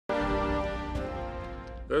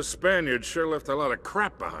Those Spaniards sure left a lot of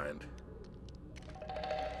crap behind.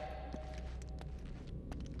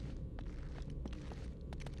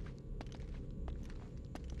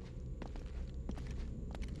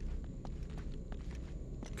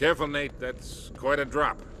 Careful, Nate. That's quite a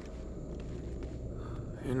drop.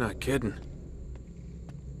 You're not kidding.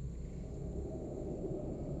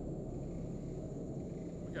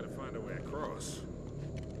 We gotta find a way across.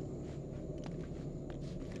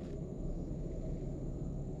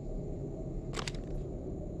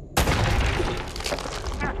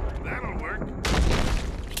 That'll work.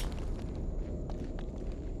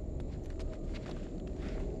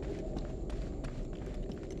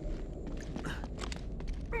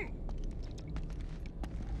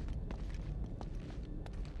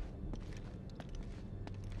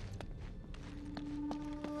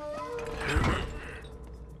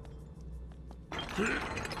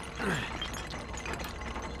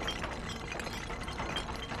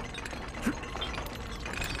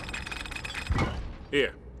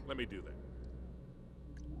 Here, let me do that.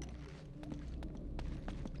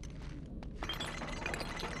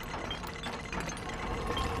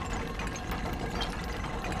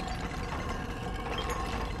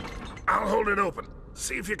 I'll hold it open.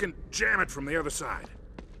 See if you can jam it from the other side.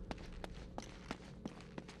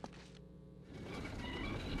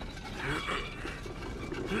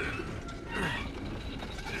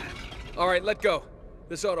 All right, let go.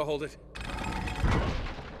 This ought to hold it.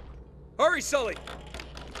 Hurry, Sully!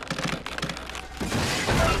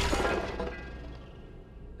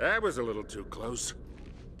 That was a little too close.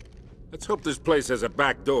 Let's hope this place has a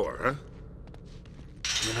back door, huh?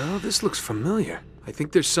 You know, this looks familiar. I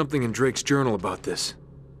think there's something in Drake's journal about this.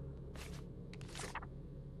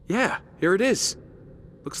 Yeah, here it is.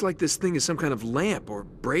 Looks like this thing is some kind of lamp or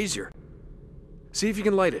brazier. See if you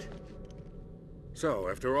can light it. So,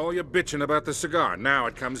 after all your bitching about the cigar, now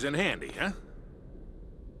it comes in handy, huh?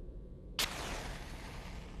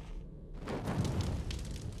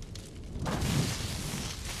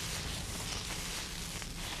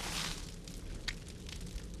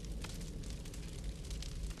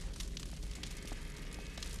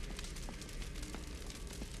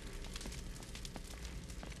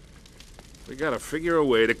 We gotta figure a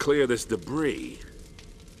way to clear this debris.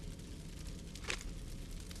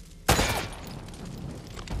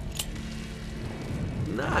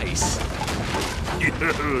 Nice!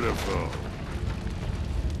 Beautiful.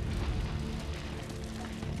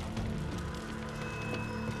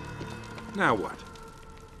 Now what?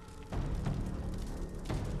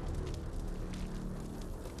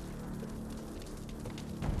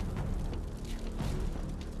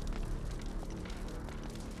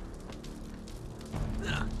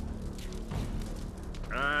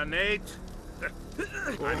 Nate?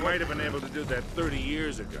 I might have been able to do that 30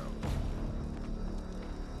 years ago.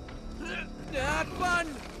 Not fun!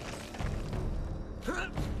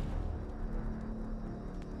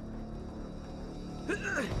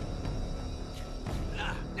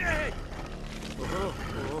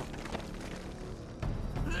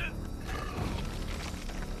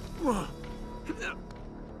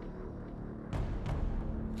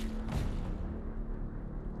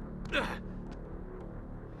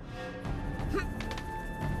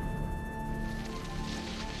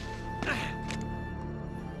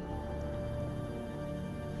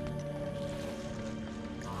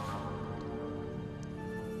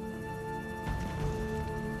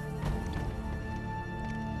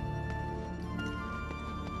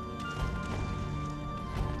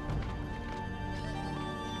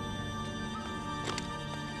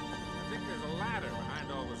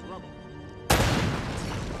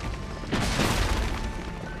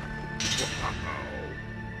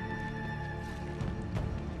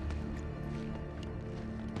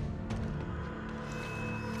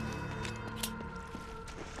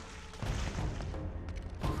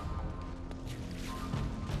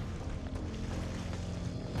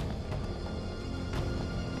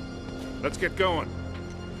 Let's get going.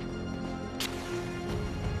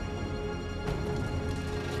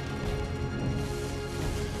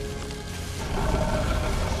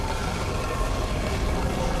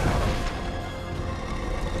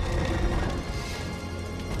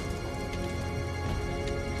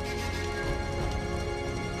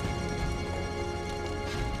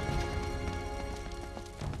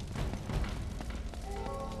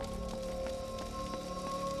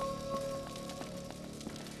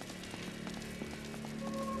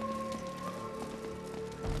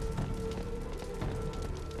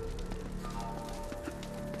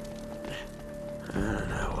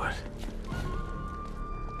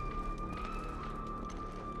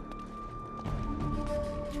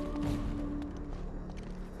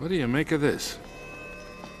 What do you make of this?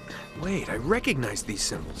 Wait, I recognize these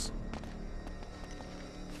symbols.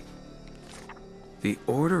 The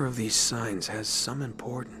order of these signs has some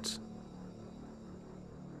importance.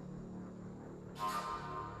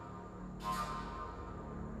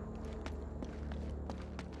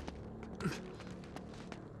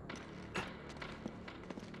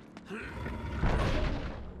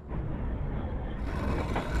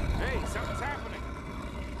 Hey, something's happening.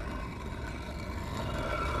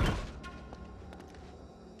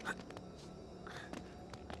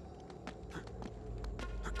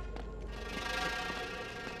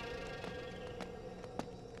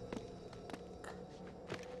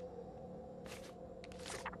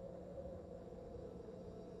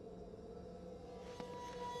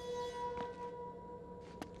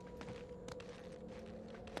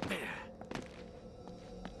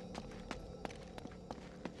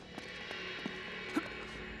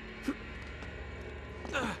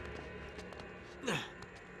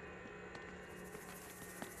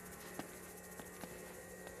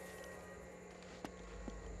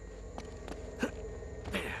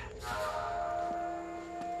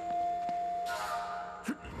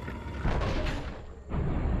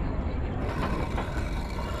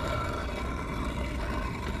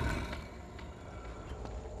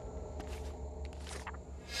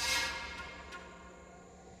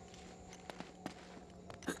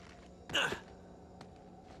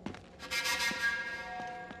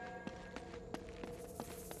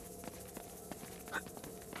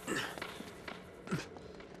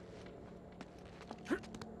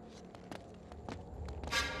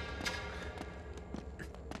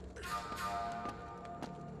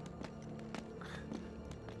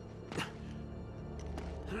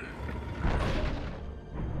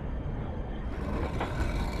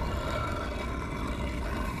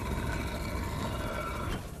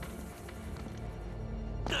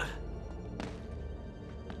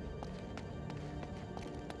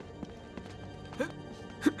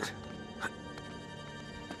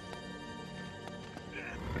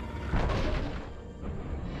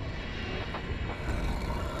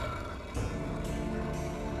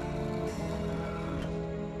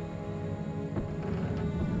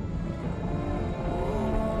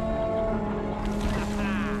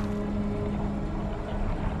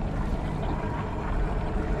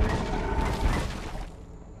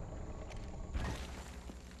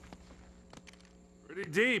 Pretty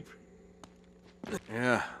deep.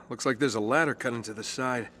 Yeah, looks like there's a ladder cut into the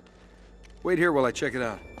side. Wait here while I check it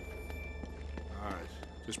out. All right,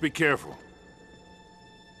 just be careful.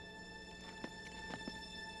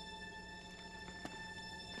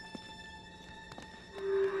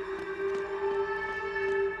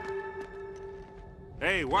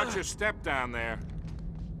 Hey, watch your step down there.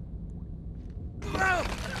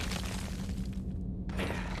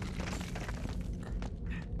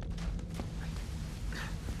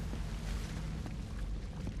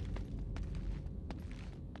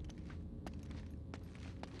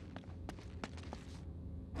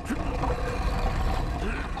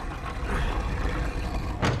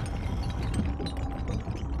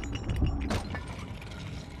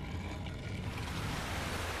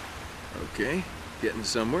 Okay, getting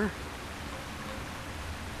somewhere.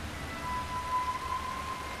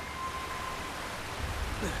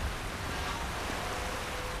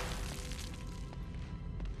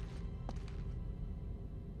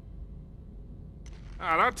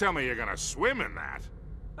 Oh, don't tell me you're gonna swim in that.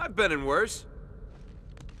 I've been in worse.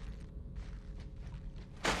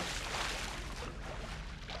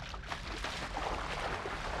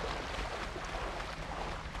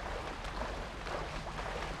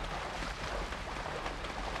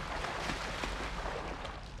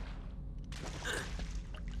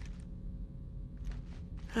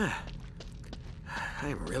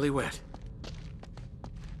 I'm really wet.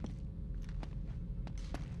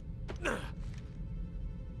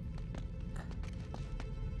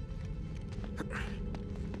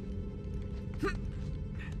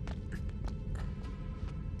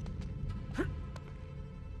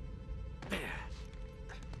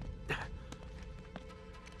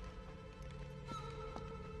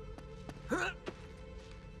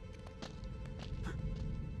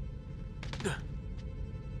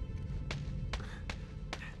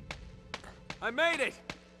 I made it!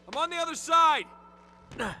 I'm on the other side!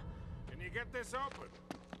 Can you get this open?